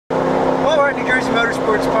Well, we're at Jersey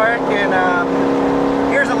Motorsports Park, and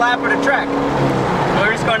here's a lap of the track.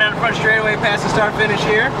 We're just going down the front straightaway past the start finish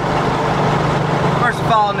here. First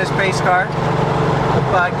following this pace car,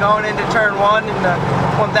 but going into turn 1 in the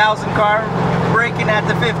 1000 car, braking at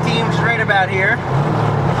the 15, which is right about here.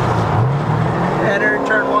 Enter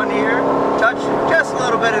turn 1 here, touch just a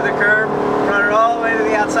little bit of the curb, run it all the way to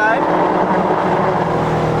the outside.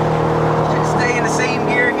 Stay in the same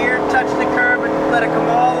gear here, touch the curb and let it come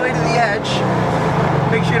all the way to the edge.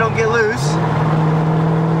 Make sure you don't get loose.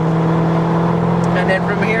 And then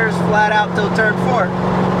from here is flat out till turn 4.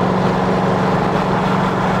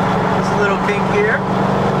 This little kink here.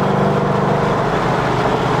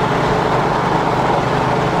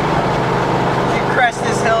 As you crest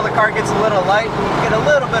this hill, the car gets a little light and you get a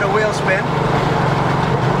little bit of wheel spin.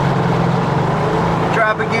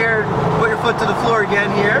 Drop a gear, put your foot to the floor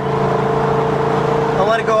again here. Don't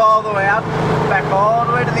let it go all the way out. Back all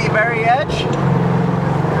the way to the very edge.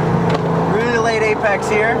 Really late apex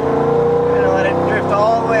here. And let it drift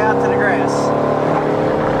all the way out to the grass.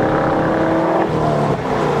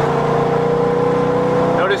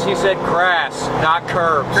 Notice he said grass, not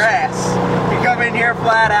curbs. Grass. You come in here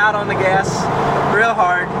flat out on the gas, real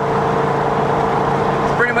hard.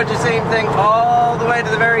 It's pretty much the same thing all the way to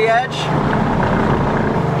the very edge.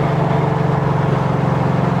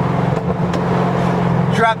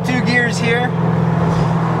 Drop 2 gears here,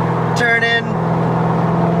 turn in,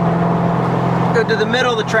 go to the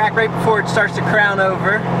middle of the track right before it starts to crown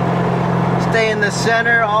over. Stay in the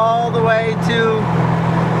center all the way to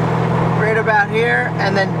right about here,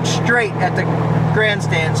 and then straight at the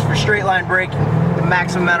grandstands for straight line braking, the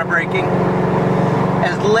maximum amount of braking.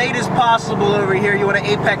 As late as possible over here, you want to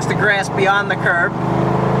apex the grass beyond the curb.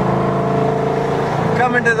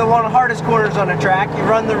 Come into the one of the hardest corners on the track, you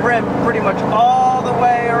run the rim pretty much all the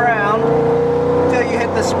way around until you hit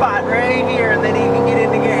the spot right here, and then you can get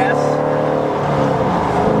into gas.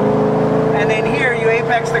 And then here you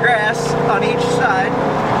apex the grass on each side.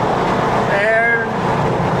 There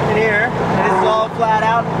and here. And this is all flat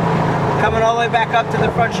out. Coming all the way back up to the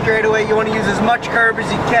front straightaway, you want to use as much curb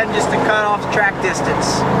as you can just to cut off track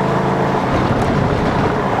distance.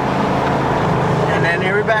 And then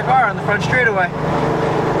here we back are on the front straightaway.